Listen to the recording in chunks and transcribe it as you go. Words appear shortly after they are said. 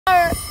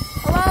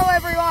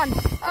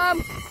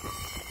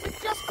we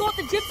just caught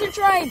the gypsum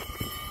train.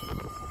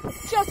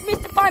 Just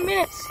missed it by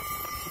minutes,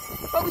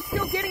 but we're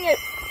still getting it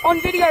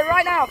on video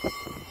right now.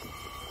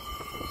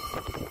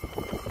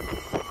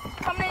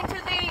 Coming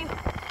into the,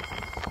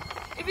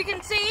 if you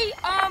can see,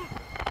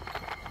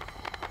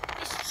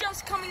 it's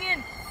just coming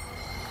in.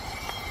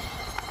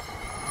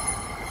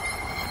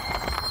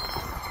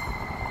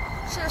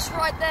 Just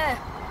right there.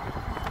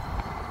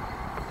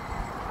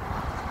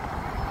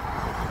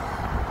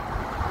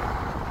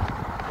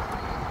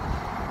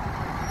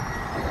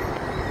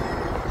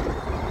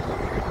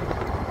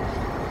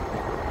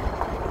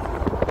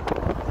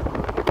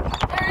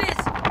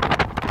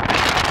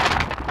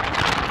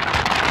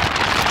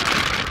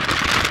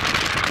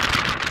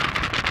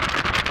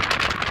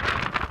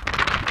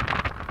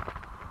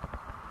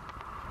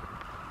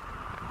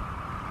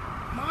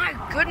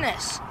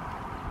 Goodness.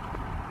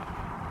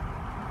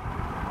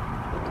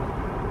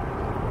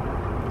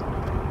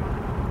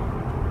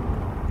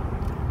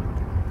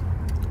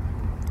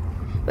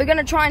 We're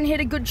gonna try and hit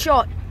a good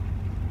shot.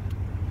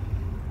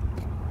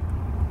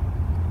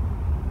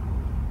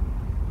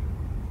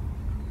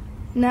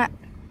 Nah,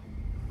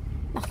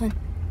 nothing.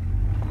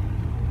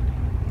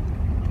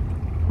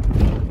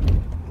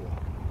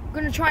 We're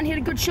gonna try and hit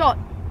a good shot.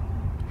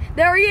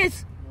 There he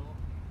is.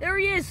 There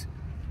he is.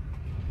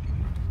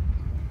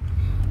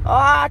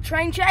 Ah,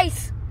 train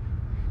chase.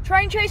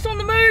 Train chase on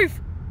the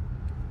move.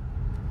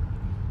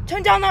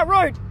 Turn down that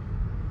road.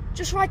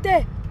 Just right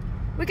there.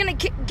 We're gonna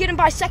get him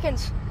by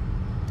seconds.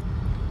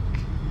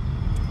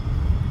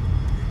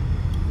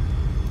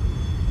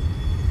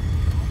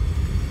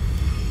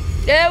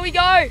 There we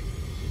go.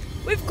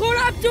 We've caught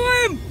up to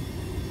him.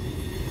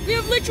 We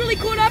have literally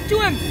caught up to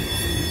him.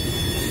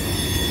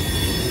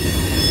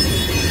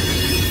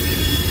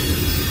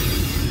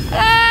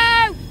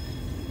 Hello.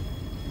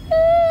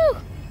 Woo.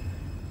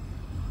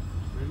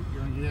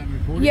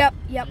 Yep.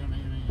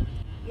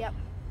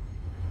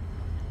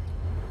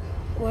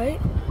 Wait.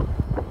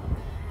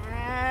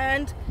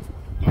 And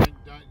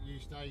don't you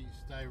stay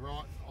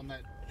right on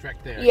that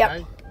track there, yep.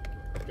 Okay?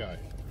 Go.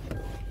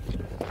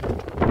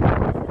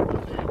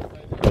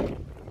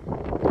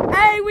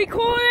 Hey, we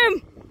caught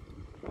him!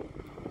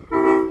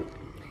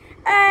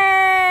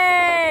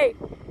 Hey!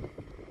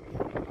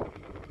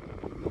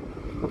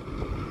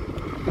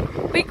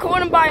 We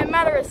caught him by a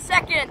matter of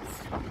seconds.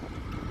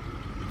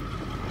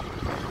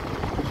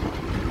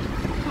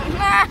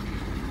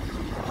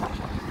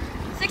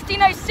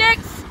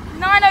 1606,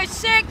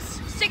 906,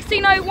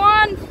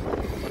 1601,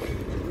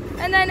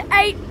 and then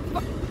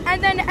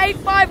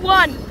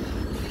 851.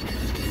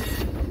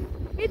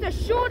 He's a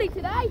shorty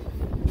today.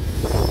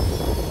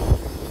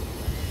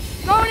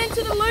 Going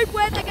into the loop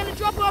where they're going to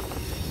drop off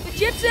the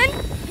gypsum.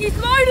 He's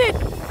loaded.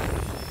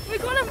 We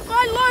got him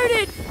by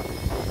loaded.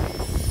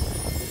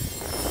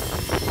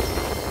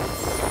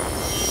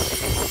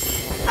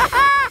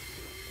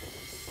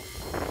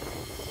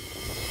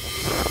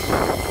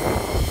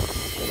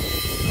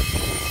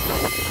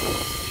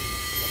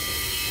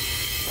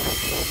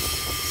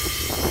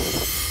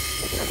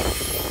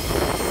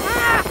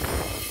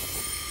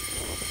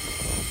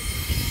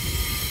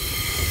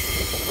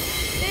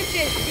 This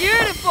is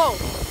beautiful.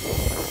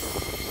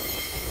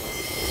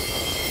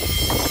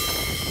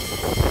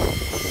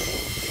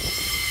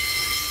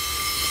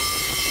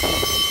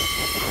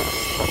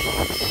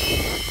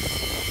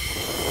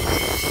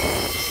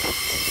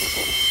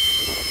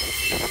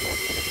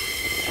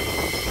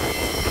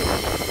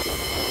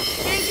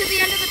 Getting to the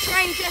end of the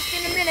train just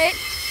in a minute.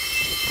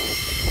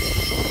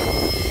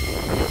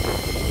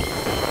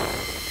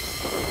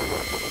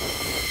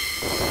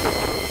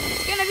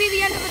 It's going to be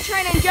the end of the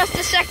train in just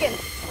a second.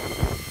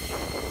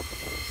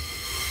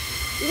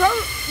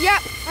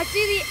 Yep, I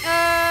see the,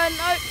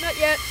 no, not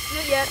yet.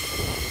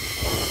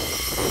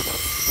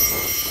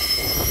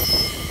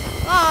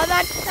 Oh,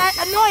 that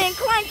annoying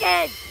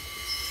clankhead.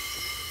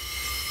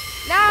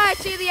 Now I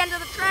see the end of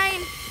the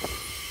train.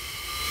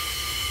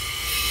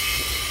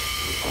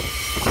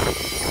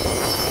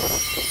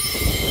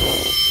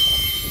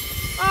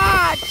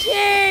 Ah,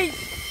 jeez.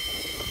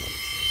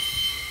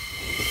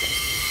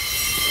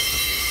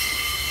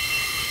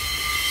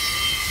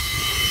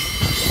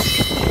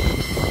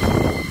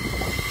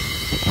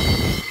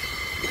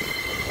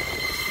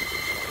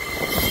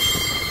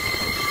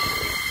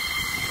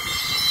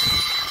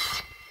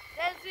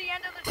 There's the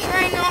end of the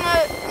train on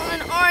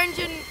an orange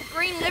and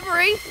green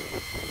livery.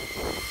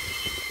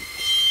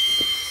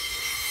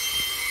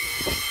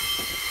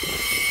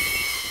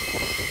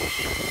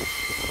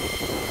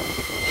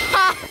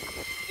 Ha!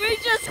 We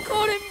just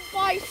caught him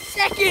by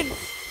seconds.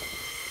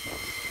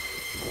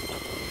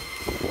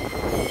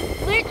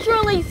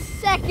 Literally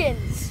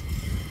seconds.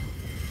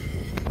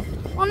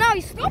 Oh, now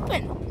he's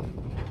stopping.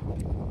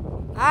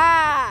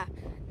 Ah,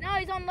 now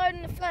he's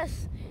unloading the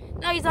first.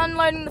 Now he's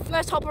unloading the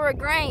first hopper of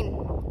grain.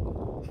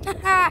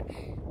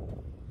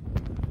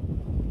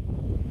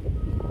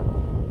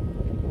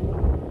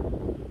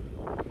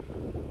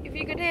 If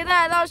you could hear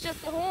that, that was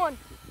just the horn.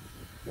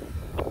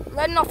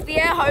 Letting off the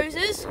air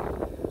hoses.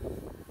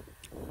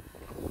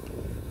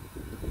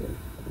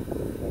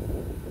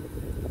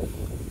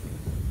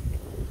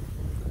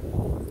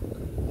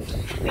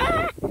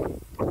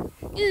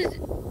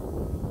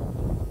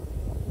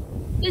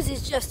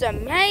 This is just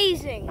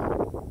amazing.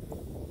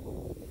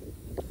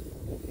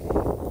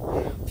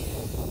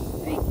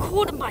 We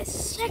caught him by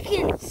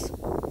seconds.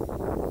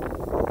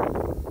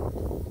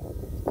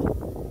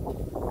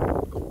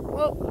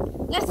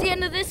 Well, that's the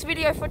end of this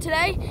video for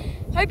today.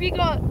 I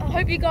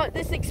hope you got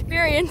this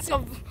experience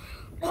of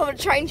a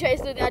train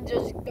chaser that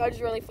just goes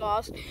really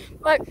fast.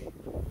 But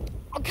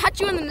I'll catch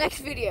you in the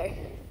next video.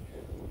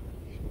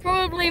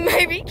 Probably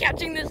maybe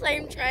catching the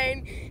same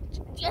train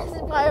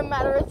just by a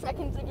matter of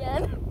seconds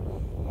again.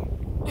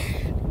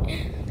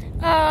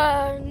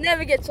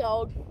 Never gets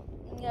old.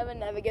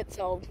 Never gets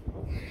old.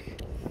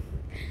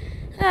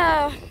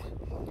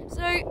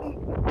 So,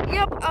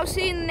 yep, I'll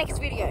see you in the next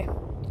video.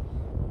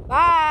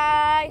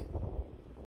 Bye!